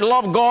we should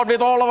love God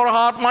with all of our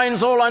heart, mind,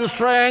 soul, and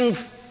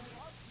strength.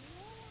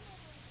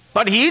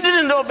 But he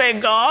didn't obey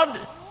God.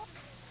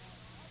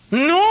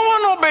 No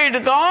one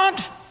obeyed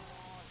God.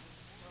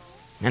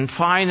 And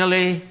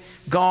finally,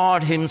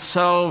 God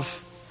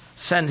himself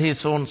sent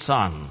his own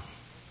son.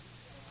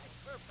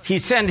 He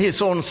sent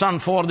his own son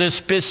for this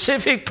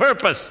specific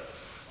purpose,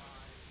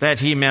 that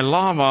he may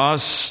love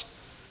us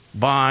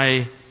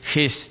by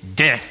his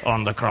death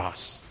on the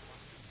cross.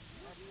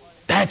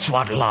 That's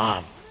what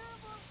love.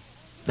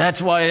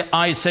 That's why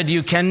I said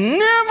you can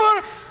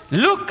never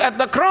look at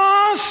the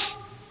cross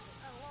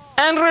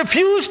and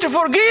refuse to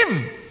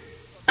forgive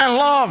and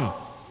love.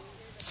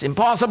 It's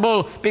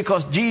impossible,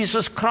 because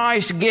Jesus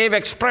Christ gave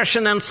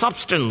expression and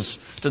substance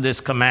to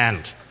this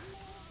command.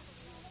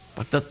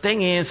 But the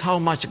thing is how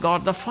much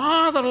God the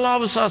Father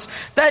loves us,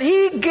 that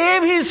he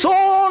gave his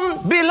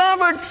own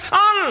beloved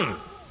Son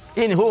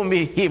in whom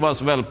he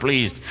was well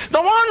pleased.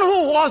 The one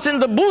who was in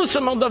the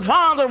bosom of the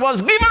Father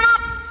was given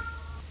up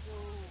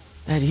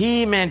that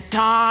he may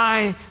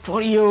die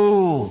for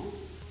you.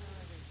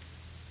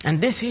 And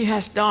this he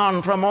has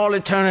done from all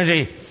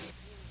eternity,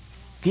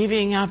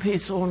 giving up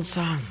his own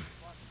son.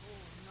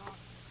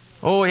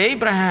 Oh,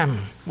 Abraham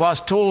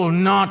was told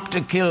not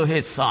to kill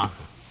his son,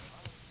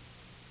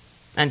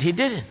 and he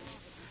didn't.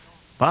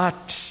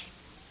 But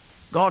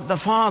God the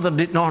Father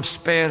did not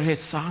spare his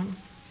son.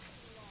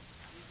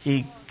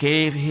 He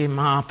gave him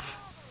up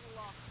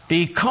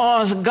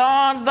because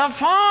God the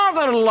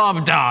Father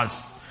loved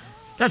us.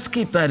 Let's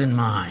keep that in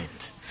mind.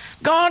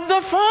 God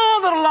the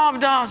Father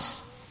loved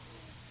us.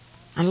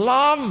 And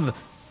love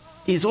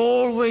is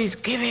always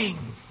giving.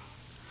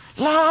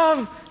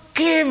 Love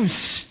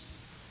gives.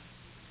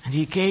 And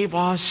he gave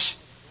us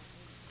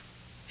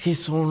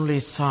his only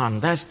Son.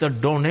 That's the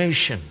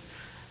donation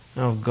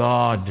of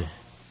God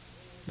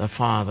the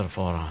Father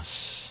for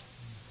us.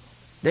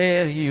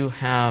 There you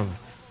have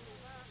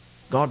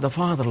God the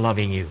Father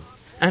loving you.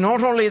 And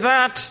not only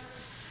that,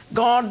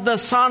 God the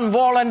Son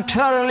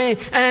voluntarily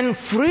and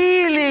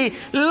freely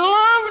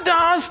loved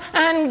us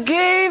and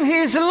gave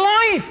his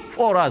life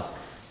for us.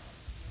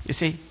 You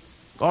see,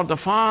 God the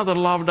Father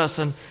loved us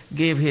and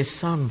gave his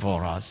Son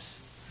for us.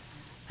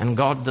 And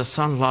God the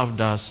Son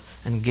loved us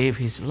and gave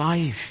his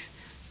life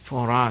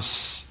for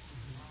us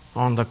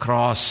on the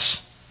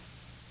cross.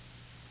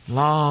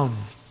 Love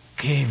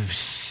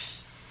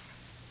gives.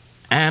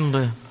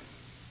 And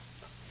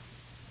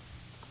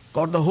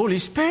God the Holy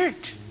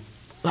Spirit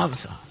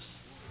loves us.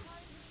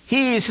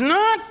 He is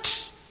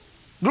not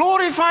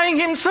glorifying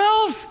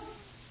himself.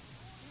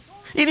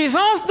 It is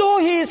as though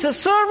he is a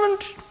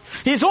servant.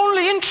 His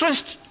only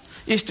interest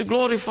is to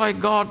glorify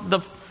God the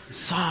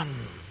Son.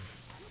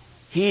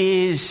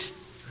 He is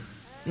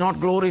not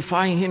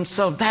glorifying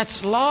himself.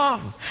 That's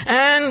love.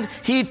 And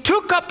he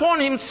took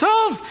upon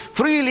himself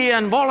freely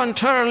and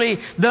voluntarily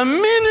the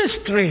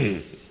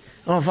ministry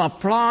of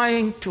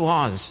applying to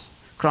us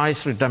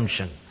Christ's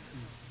redemption,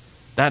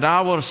 that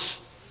our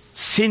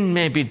sin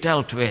may be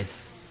dealt with,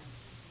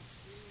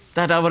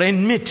 that our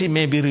enmity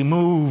may be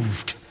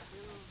removed,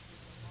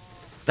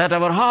 that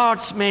our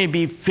hearts may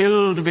be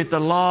filled with the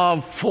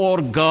love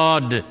for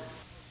God,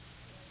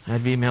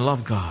 that we may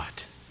love God.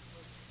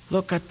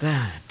 Look at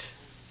that.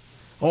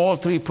 All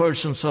three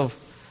persons of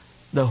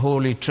the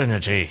Holy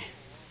Trinity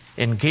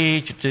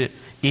engaged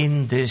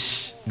in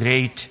this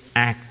great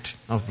act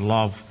of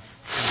love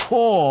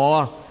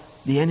for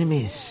the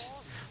enemies,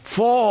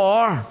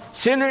 for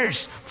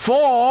sinners,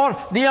 for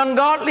the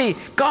ungodly.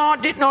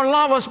 God did not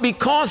love us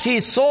because he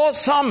saw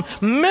some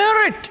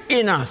merit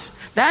in us.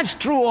 That's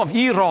true of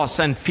eros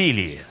and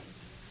philia.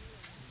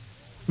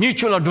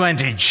 Mutual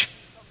advantage.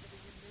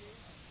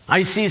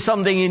 I see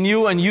something in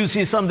you and you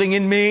see something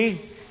in me.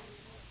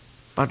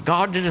 But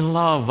God didn't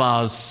love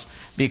us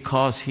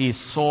because he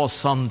saw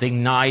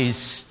something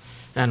nice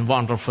and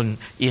wonderful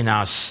in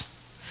us.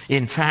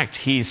 In fact,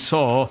 he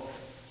saw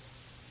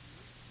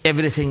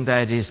everything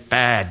that is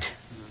bad.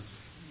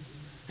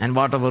 And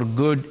whatever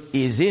good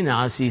is in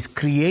us is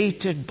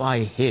created by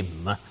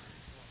him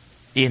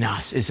in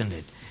us, isn't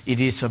it? It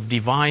is of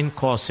divine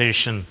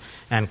causation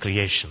and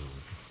creation.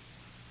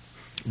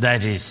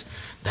 That is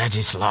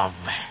love.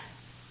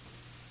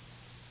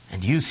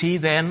 And you see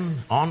then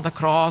on the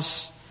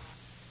cross,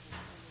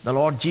 the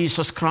Lord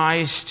Jesus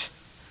Christ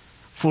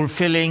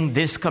fulfilling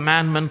this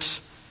commandment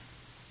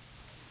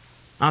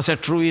as a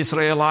true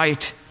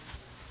Israelite,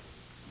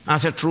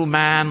 as a true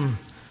man.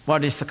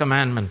 What is the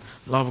commandment?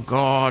 Love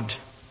God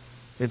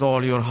with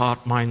all your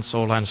heart, mind,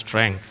 soul, and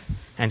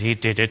strength. And he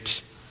did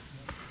it.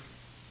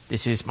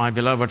 This is my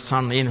beloved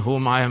Son in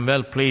whom I am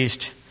well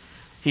pleased.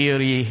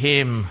 Hear ye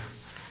him.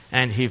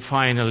 And he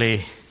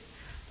finally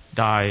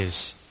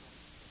dies.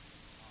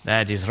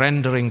 That is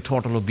rendering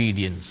total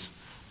obedience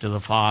to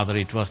the Father.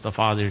 It was the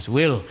Father's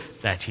will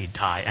that he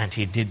die, and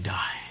he did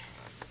die.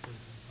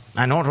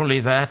 And not only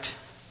that,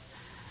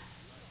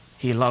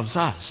 he loves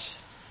us.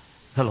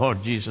 The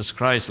Lord Jesus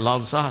Christ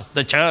loves us.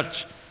 The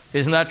church.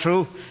 Isn't that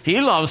true?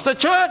 He loves the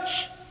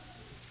church.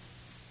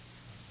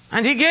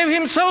 And he gave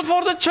himself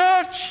for the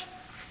church.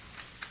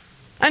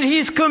 And he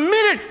is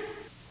committed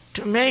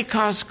to make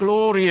us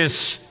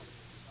glorious,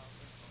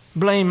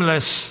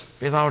 blameless,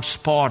 without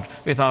spot,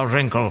 without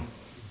wrinkle.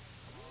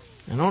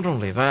 And not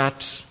only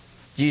that,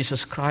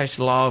 Jesus Christ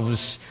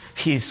loves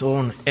his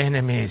own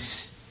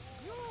enemies.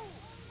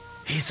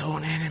 His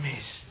own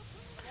enemies.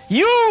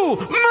 You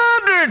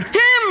murdered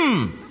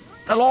him,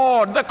 the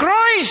Lord, the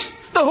Christ,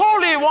 the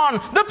Holy One,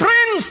 the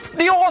Prince,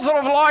 the author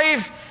of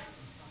life.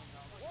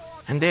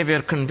 And they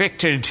were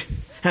convicted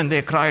and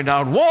they cried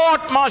out,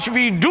 what must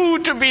we do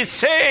to be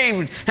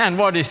saved? And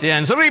what is the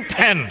answer?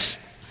 Repent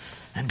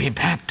and be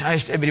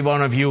baptized, every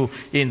one of you,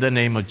 in the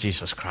name of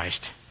Jesus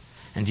Christ.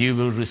 And you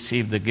will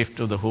receive the gift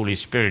of the Holy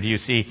Spirit. You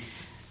see,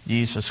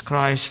 Jesus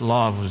Christ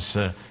loves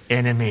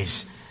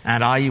enemies.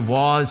 And I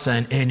was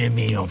an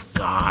enemy of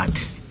God.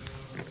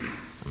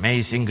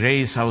 Amazing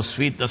grace, how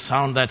sweet the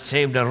sound that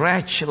saved a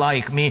wretch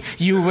like me.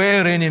 You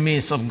were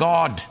enemies of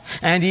God.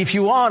 And if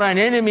you are an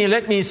enemy,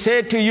 let me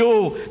say to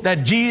you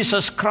that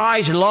Jesus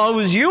Christ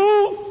loves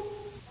you.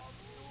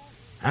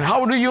 And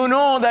how do you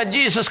know that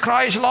Jesus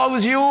Christ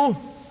loves you?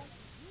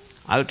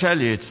 I'll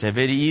tell you, it's a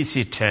very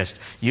easy test.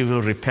 You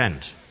will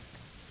repent.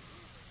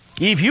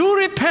 If you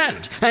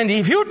repent and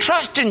if you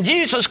trust in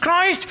Jesus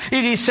Christ,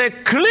 it is a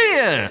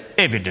clear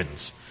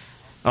evidence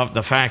of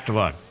the fact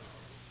what?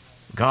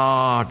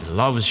 God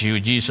loves you.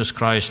 Jesus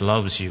Christ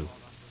loves you.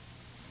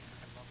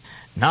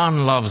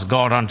 None loves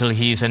God until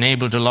he is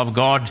enabled to love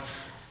God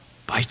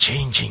by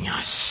changing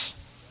us.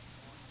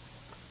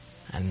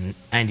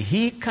 And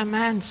he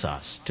commands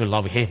us to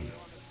love him.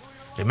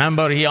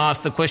 Remember, he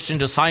asked the question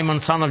to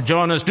Simon, son of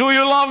Jonas, do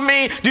you love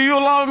me? Do you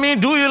love me?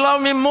 Do you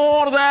love me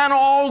more than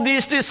all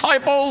these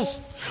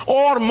disciples?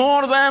 Or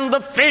more than the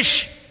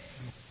fish?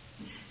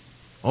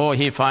 Oh,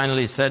 he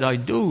finally said, I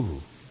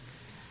do.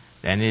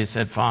 Then he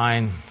said,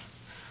 fine.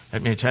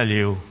 Let me tell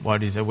you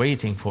what is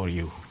awaiting for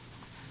you.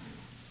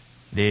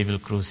 They will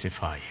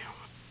crucify you.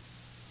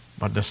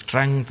 But the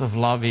strength of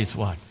love is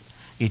what?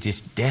 It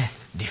is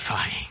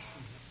death-defying.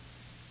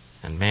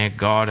 And may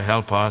God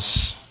help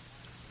us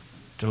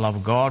to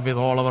love God with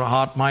all our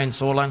heart, mind,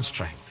 soul, and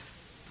strength.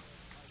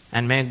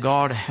 And may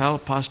God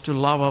help us to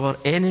love our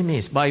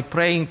enemies by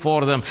praying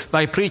for them,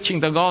 by preaching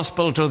the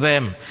gospel to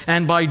them,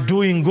 and by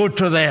doing good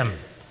to them.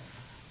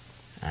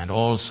 And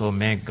also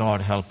may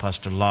God help us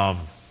to love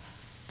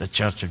the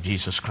Church of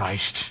Jesus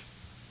Christ,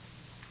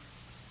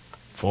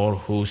 for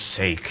whose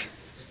sake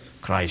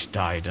Christ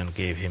died and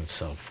gave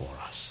himself for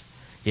us.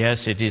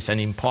 Yes, it is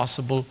an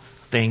impossible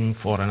thing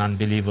for an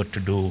unbeliever to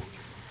do,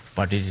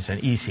 but it is an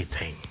easy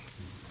thing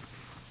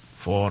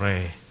for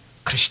a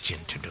Christian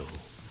to do.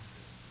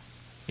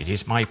 It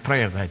is my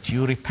prayer that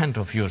you repent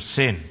of your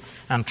sin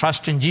and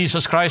trust in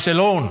Jesus Christ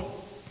alone,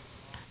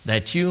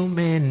 that you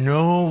may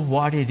know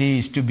what it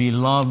is to be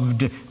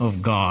loved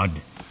of God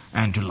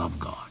and to love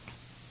God.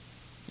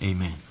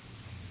 Amen.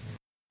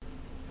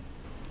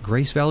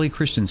 Grace Valley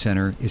Christian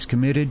Center is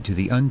committed to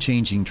the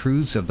unchanging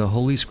truths of the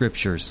Holy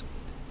Scriptures.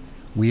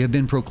 We have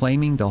been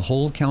proclaiming the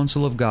whole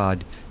counsel of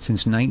God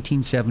since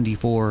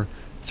 1974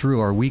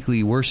 through our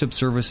weekly worship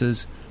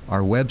services,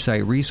 our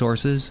website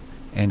resources,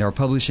 and our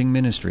publishing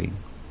ministry.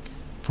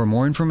 For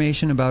more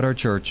information about our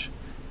church,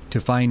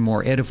 to find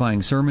more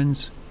edifying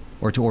sermons,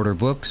 or to order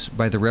books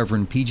by the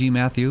Reverend P.G.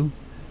 Matthew,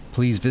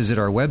 please visit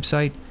our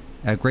website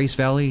at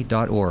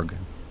gracevalley.org.